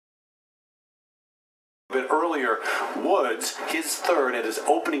bit earlier, Woods, his third at his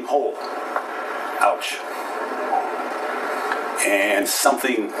opening hole. Ouch. And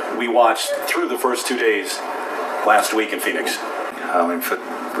something we watched through the first 2 days last week in Phoenix. I mean,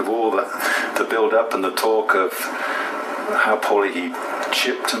 with all the build-up and the talk of how poorly he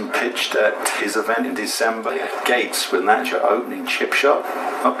chipped and pitched at his event in December, Gates with that your opening chip shot,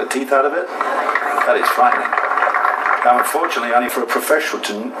 knocked the teeth out of it, that is frightening. Now, unfortunately, only for a professional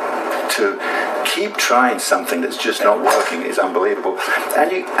to keep trying something that's just not working is unbelievable.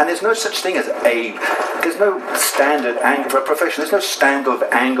 And there's no such thing as there's no standard angle for a professional. There's no standard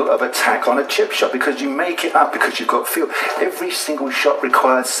angle of attack on a chip shot because you make it up because you've got feel. Every single shot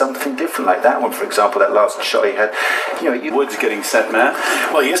requires something different. Like that one, for example, that last shot he had. Woods getting set, Matt.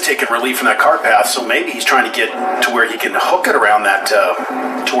 Well, he is taking relief from that cart path, so maybe he's trying to get to where he can hook it around that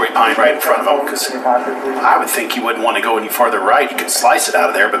Torrey pine right in front of him. Because I would think he wouldn't want to go any farther right. He could slice it out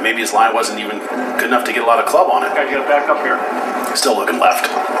of there, but maybe his line wasn't even good enough to get a lot of club on it. Gotta get back up here. Still looking left.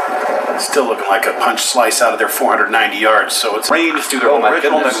 Still looking like a punch slice out of their 490 yards. So it's range to their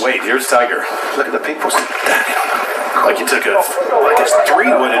original. And wait, here's Tiger. Look at the people. Like you took a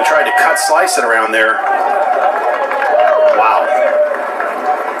 3-wood and tried to cut slice it around there. Wow.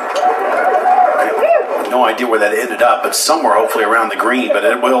 I have no idea where that ended up, but somewhere hopefully around the green. But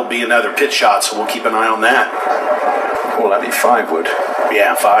it will be another pitch shot, so we'll keep an eye on that. Well, that'd be 5-wood.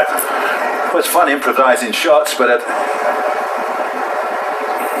 Yeah, 5. Well, it's fun improvising shots, but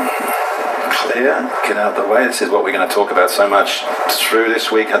clear, get out of the way. This is what we're going to talk about so much through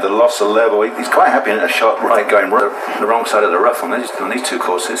this week. Had the loss of level. He's quite happy in a shot right going the wrong side of the rough on these two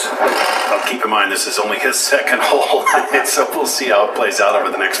courses. Well, keep in mind this is only his second hole, so we'll see how it plays out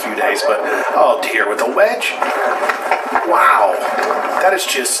over the next few days. But oh dear, with a wedge. Wow, that is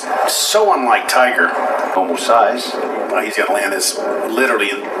just so unlike Tiger. Normal size. Well, he's going to land this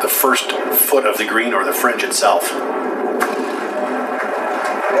literally in the first foot of the green or the fringe itself. Look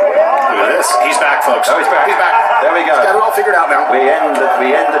at this. He's back, folks. Oh, he's back. He's back. There we go. He's got it all figured out now. We end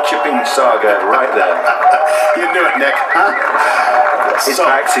the chipping saga right there. You knew it, Nick. Huh? His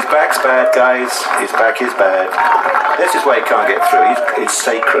back's bad, guys. His back is bad. This is why he can't get through. It's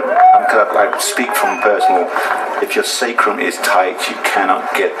sacrum. I speak from personal. If your sacrum is tight, you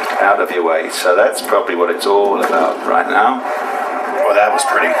cannot get out of your way. So that's probably what it's all about right now. Well, that was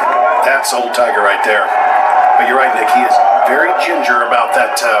pretty. That's old Tiger right there. But you're right, Nick. He is very ginger about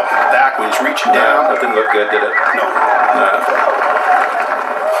that back when he's reaching down. That didn't look good, did it? No.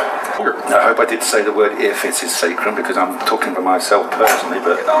 I hope I did say the word if it's his sacrum because I'm talking for myself personally,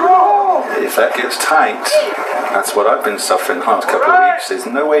 but if that gets tight, that's what I've been suffering the last couple of weeks. There's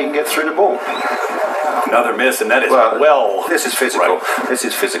no way you can get through the ball. Another miss, and that is this is physical. Right. This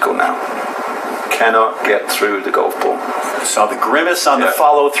is physical now. Cannot get through the golf ball. Saw the grimace on the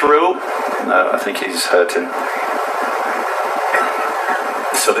follow-through. No, I think he's hurting.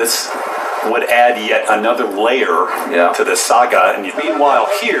 So this would add yet another layer to the saga. And meanwhile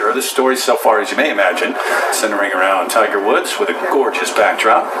here, the story so far, as you may imagine, centering around Tiger Woods with a gorgeous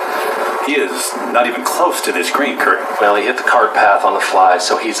backdrop. He is not even close to this green, Kurt. Well, he hit the cart path on the fly,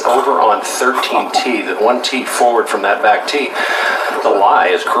 so he's over on 13T, the 1 tee forward from that back tee. The lie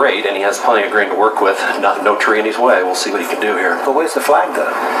is great, and he has plenty of green to work with. No tree in his way. We'll see what he can do here. But where's the flag, though?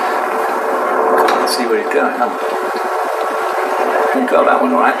 Let's see where he's going. You got that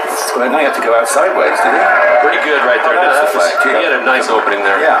one right. Well, now you have to go out sideways, do you? Pretty good right there. That's the flag. He had a nice opening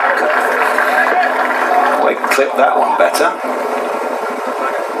there. Yeah. Well, clip that one better.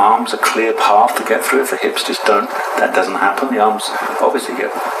 Arms a clear path to get through. If the hips just don't, that doesn't happen. The arms obviously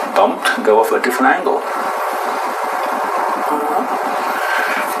get bumped and go off at a different angle.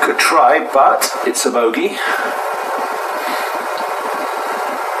 Good try, but it's a bogey.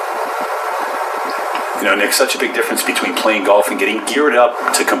 You know, Nick, such a big difference between playing golf and getting geared up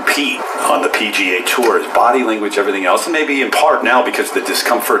to compete on the PGA Tour. His body language, everything else, and maybe in part now because of the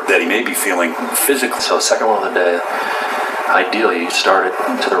discomfort that he may be feeling physically. So second one of the day, ideally you start it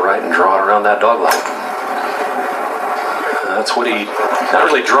to the right and draw it around that dog leg. That's what he, not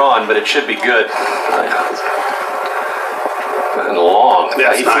really drawn, but it should be good. And long.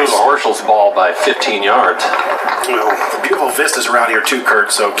 Yeah, he threw a Horschel's ball by 15 yards. Well, beautiful vistas around here too,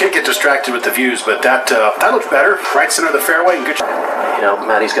 Kurt, so can't get distracted with the views, but that looks better. Right center of the fairway and good. You know,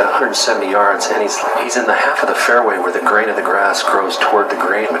 Matt, he's got 170 yards, and he's in the half of the fairway where the grain of the grass grows toward the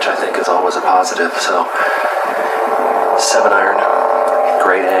green, which I think is always a positive. So, 7-iron,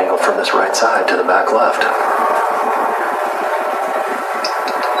 great angle from this right side to the back left.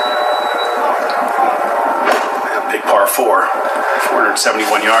 Big par 4.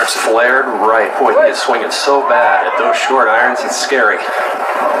 471 yards. Flared right. Boy, he is swinging so bad at those short irons, it's scary.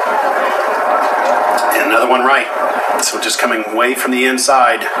 And Another one right. So just coming away from the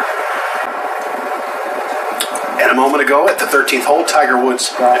inside. And a moment ago at the 13th hole, Tiger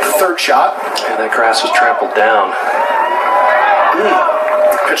Woods at the third shot. And that grass was trampled down.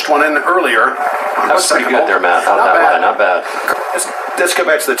 Pitched one in earlier. That was pretty good there, Matt. Not bad. Let's go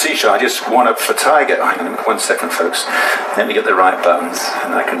back to the tee shot. I just want up for Tiger. Hang on 1 second, folks. Let me get the right buttons.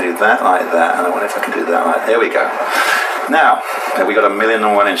 And I can do that like that. And I wonder if I can do that like that. There we go. Now, we got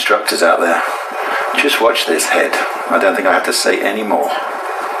 1,000,001 instructors out there. Just watch this head. I don't think I have to say any more.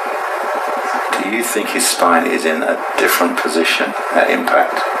 Do you think his spine is in a different position at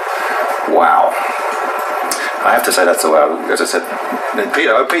impact? Wow. I have to say that's the way, as I said.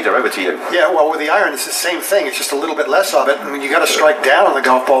 Peter, over to you. Yeah, well, with the iron, it's the same thing. It's just a little bit less of it. I mean, you got to strike down on the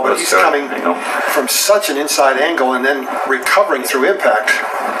golf ball, but he's coming from such an inside angle and then recovering through impact.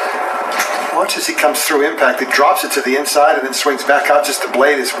 Watch as he comes through impact. It drops it to the inside and then swings back out. Just the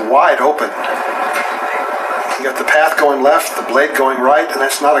blade is wide open. You got the path going left, the blade going right, and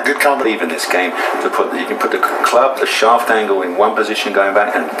that's not a good combination. Even this game, you can put the club, the shaft angle in one position going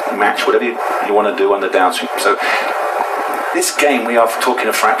back and match whatever you want to do on the downswing. So this game, we are talking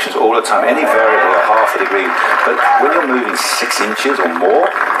of fractions all the time. Any variable of half a degree, but when you're moving 6 inches or more,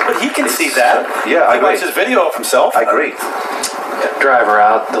 But he can see that. Yeah, I agree. He watches his video of himself. I agree. Driver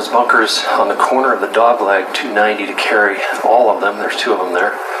out. Those bunkers on the corner of the dog leg, 290 to carry all of them. There's 2 of them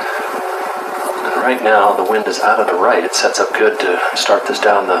there. And right now, the wind is out of the right. It sets up good to start this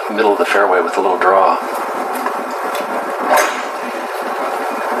down the middle of the fairway with a little draw.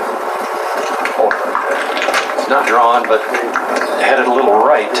 It's not drawn, but headed a little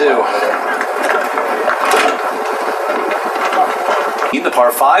right, too. In the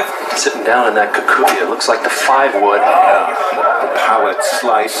par 5. Sitting down in that Kikuya. It looks like the 5 wood. Powered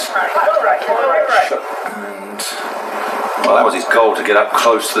slice. And, well, that was his goal, to get up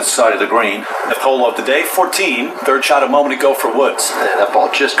close to the side of the green. The hole of the day, 14. Third shot a moment ago for Woods. Yeah, that ball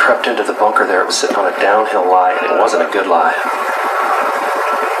just crept into the bunker there. It was sitting on a downhill lie, and it wasn't a good lie.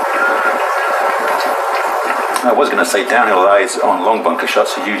 I was going to say downhill lies on long bunker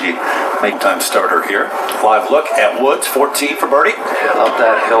shots are usually make Time starter here. Live look at Woods, 14 for birdie. Yeah, up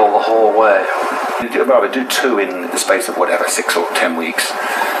that hill the whole way. I'd rather do 2 in the space of whatever, 6 or 10 weeks,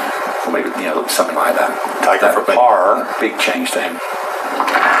 or maybe something like that. Tiger for par. Big change to him.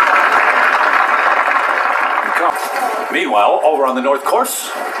 Meanwhile, over on the north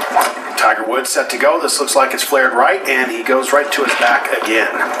course, Tiger Woods set to go. This looks like it's flared right, and he goes right to his back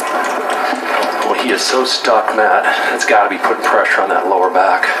again. Well, he is so stuck, Matt. It's got to be putting pressure on that lower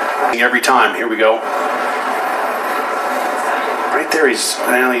back. Every time. Here we go. Right there, he's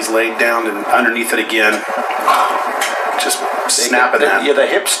laid down and underneath it again. Just snapping that. Yeah, the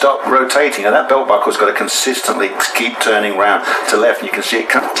hips stop rotating, and that belt buckle's got to consistently keep turning round to left, and you can see it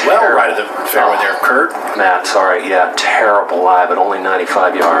come Well, right of the fairway there, Kurt. Matt, sorry. Yeah, terrible lie, but only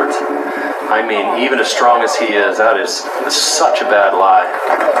 95 yards. I mean, even as strong as he is, that is such a bad lie.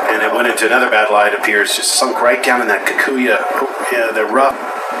 And it went into another bad lie, it appears. Just sunk right down in that Kikuya, the rough.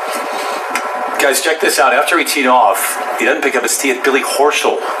 guys, check this out. After he teed off, he doesn't pick up his tee. Billy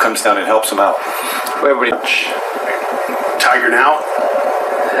Horschel comes down and helps him out. Tiger now.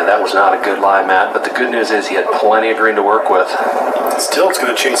 Yeah, that was not a good lie, Matt, but the good news is he had plenty of green to work with. Still, it's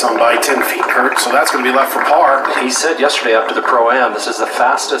going to chase on by 10 feet, Kurt, so that's going to be left for par. He said yesterday after the Pro-Am, this is the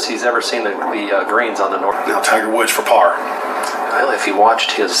fastest he's ever seen the greens on the north. Now Tiger Woods for par. Well, if he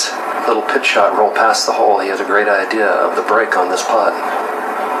watched his little pitch shot roll past the hole, he has a great idea of the break on this putt.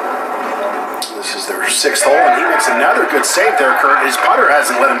 This is their 6th hole, and he makes another good save there, Kurt. His putter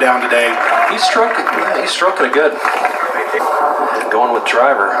hasn't let him down today. He's stroking it good. And going with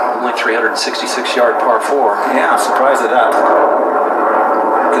driver, only 366-yard par 4. Yeah, I'm surprised at that.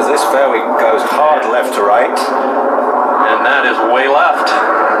 Because this fairway goes hard left to right. And that is way left.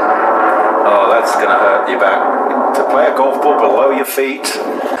 Oh, that's going to hurt your back. To play a golf ball below your feet.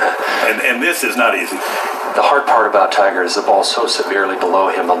 And this is not easy. The hard part about Tiger is the ball's so severely below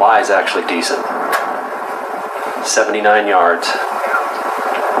him. The lie is actually decent. 79 yards.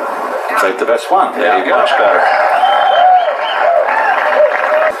 Take the best one. There you go. Much better.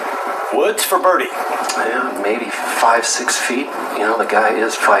 Woods for birdie. Yeah, maybe 5-6 feet. You know, the guy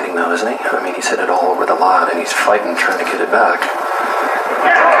is fighting though, isn't he? I mean, he's hit it all over the lot, and he's fighting, trying to get it back.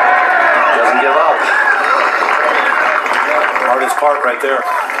 Doesn't give up. Hardest part right there.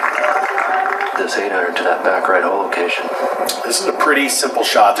 This 8-iron to that back right hole location. This is a pretty simple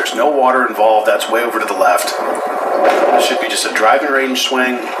shot. There's no water involved. That's way over to the left. It should be just a driving range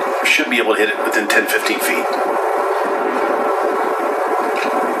swing. Should be able to hit it within 10-15 feet.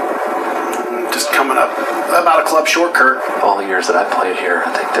 Just coming up About a club short, Kurt. All the years that I played here,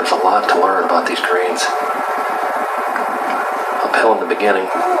 I think there's a lot to learn about these greens. Uphill in the beginning.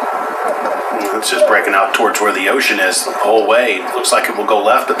 It's just breaking out towards where the ocean is the whole way. It looks like it will go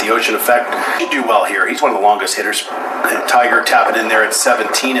left, but the ocean effect should do well here. He's one of the longest hitters. And Tiger tapping in there at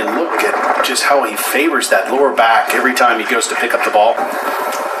 17, and look at just how he favors that lower back every time he goes to pick up the ball.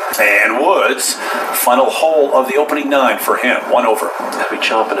 And Woods, final hole of the opening 9 for him, 1 over. He'll be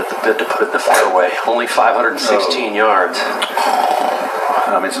chomping at the bit to put it in the fairway. Only 516 yards.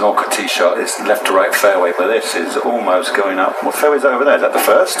 I mean, it's an awkward tee shot. It's left to right fairway, but this is almost going up. What fairway is that over there? Is that the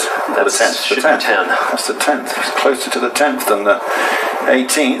first? That's the 10th. The 10. That's the 10th. It's closer to the 10th than the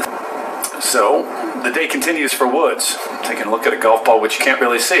 18th. So the day continues for Woods. Taking a look at a golf ball which you can't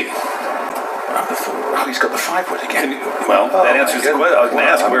really see. Oh, he's got the 5-wood again. That answers the question. I was going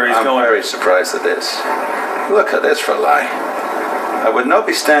to ask where he's going. I'm very surprised at this. Look at this for a lie. I would not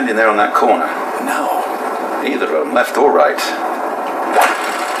be standing there on that corner. No. Either of them, left or right.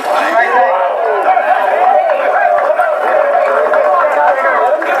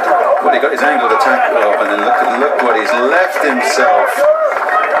 Well, he got his angle of attack up, and then look what he's left himself.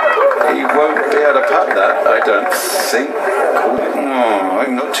 He won't be able to putt that, I don't think.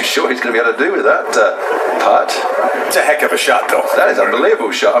 I'm not too sure he's going to be able to do with that putt. It's a heck of a shot, though. That is an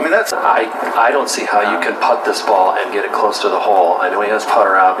unbelievable shot. I mean, that's... I don't see how you can putt this ball and get it close to the hole. I know he has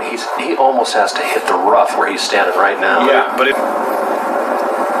putter out. He almost has to hit the rough where he's standing right now. Yeah, but he's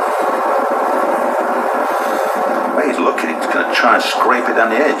looking. He's going to try and scrape it down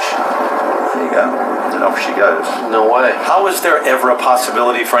the edge. There you go. And off she goes. No way. How is there ever a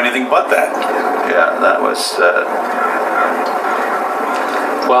possibility for anything but that? Yeah, that was...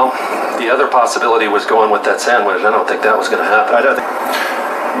 Well, the other possibility was going with that sandwich. I don't think that was going to happen. I don't think...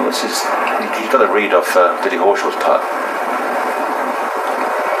 Well, this is... You've got to read off Billy Horschel's putt.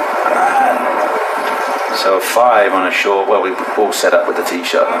 So 5 on a short... Well, we've all set up with the tee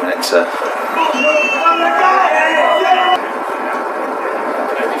shot. I mean, it's...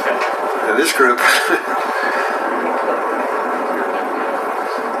 This group.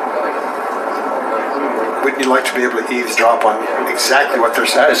 Wouldn't you like to be able to eavesdrop on exactly what they're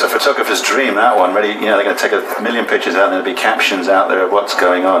saying? That is a photographer's dream, that one. Ready, they're going to take a million pictures out and there'll be captions out there of what's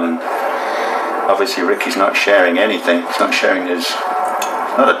going on. And obviously Ricky's not sharing anything. He's not sharing his...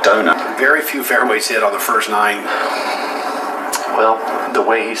 Not a donut. Very few fairways hit on the first 9. Well, the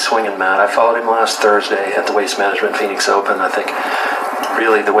way he's swinging, Matt, I followed him last Thursday at the Waste Management Phoenix Open. I think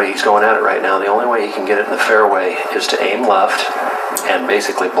really the way he's going at it right now, the only way he can get it in the fairway is to aim left and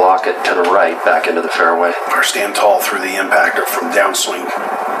basically block it to the right back into the fairway. Or stand tall through the impact or from downswing.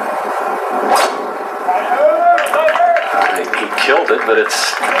 He killed it, but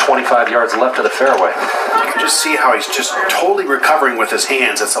it's 25 yards left of the fairway. You can just see how he's just totally recovering with his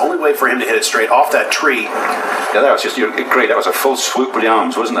hands. That's the only way for him to hit it straight off that tree. Yeah, that was just great. That was a full swoop with the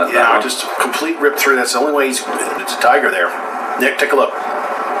arms, wasn't it? Yeah, just complete rip through. That's the only way it's a Tiger there. Nick, take a look.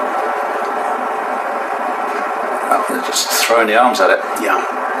 Oh, they're just throwing the arms at it. Yeah.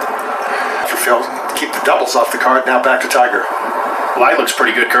 For Phil, keep the doubles off the card. Now back to Tiger. Light looks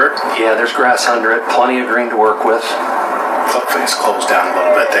pretty good, Kurt. Yeah, there's grass under it. Plenty of green to work with. Club face closed down a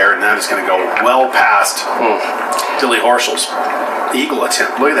little bit there, and that is going to go well past Billy Horschel's eagle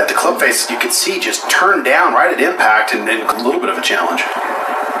attempt. Look at that. The club face, you can see, just turned down right at impact, and then a little bit of a challenge.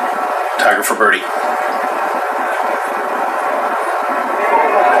 Tiger for birdie.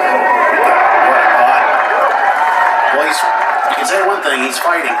 Well, you can say one thing, he's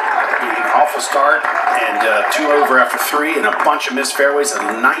fighting. Off a start, and 2 over after 3, and a bunch of missed fairways,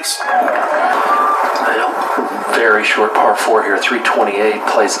 and nice. Very short par 4 here, 328,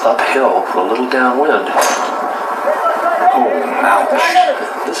 plays uphill, a little downwind. Oh,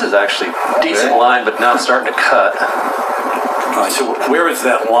 ouch. This is actually decent line, but now it's starting to cut. All right, so where is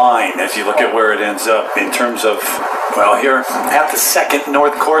that line as you look at where it ends up in terms of, well, here at the second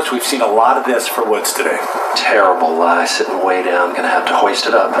north course, we've seen a lot of this for Woods today. Terrible lie, sitting way down, gonna have to hoist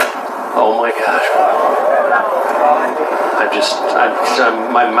it up. Oh my gosh.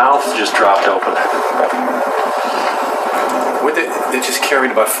 My mouth just dropped open. They just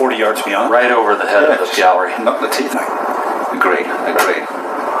carried about 40 yards beyond? Right over the head of the gallery. Knocked the teeth out. Agreed.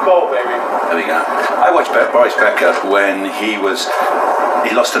 Go, baby. There we go. I watched Boris Becker when he lost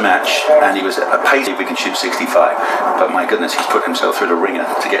a match and he was a pace we can shoot 65. But my goodness, he's put himself through the ringer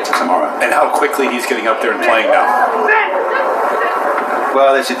to get to tomorrow. And how quickly he's getting up there and playing now.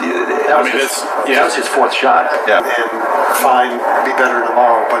 Well, that was his 4th shot. Yeah. And fine, be better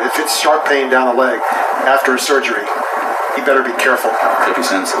tomorrow. But if it's sharp pain down the leg after a surgery, he better be careful. Could be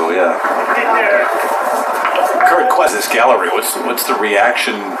sensible, yeah. Kurt, this gallery, what's the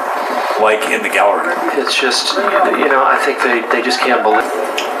reaction like in the gallery? It's just, I think they just can't believe.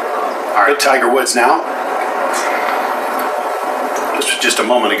 All right, Tiger Woods now. Just a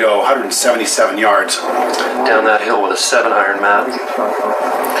moment ago, 177 yards. Down that hill with a 7-iron, Matt.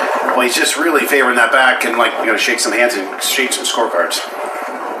 Well, he's just really favoring that back and shake some hands and exchange some scorecards.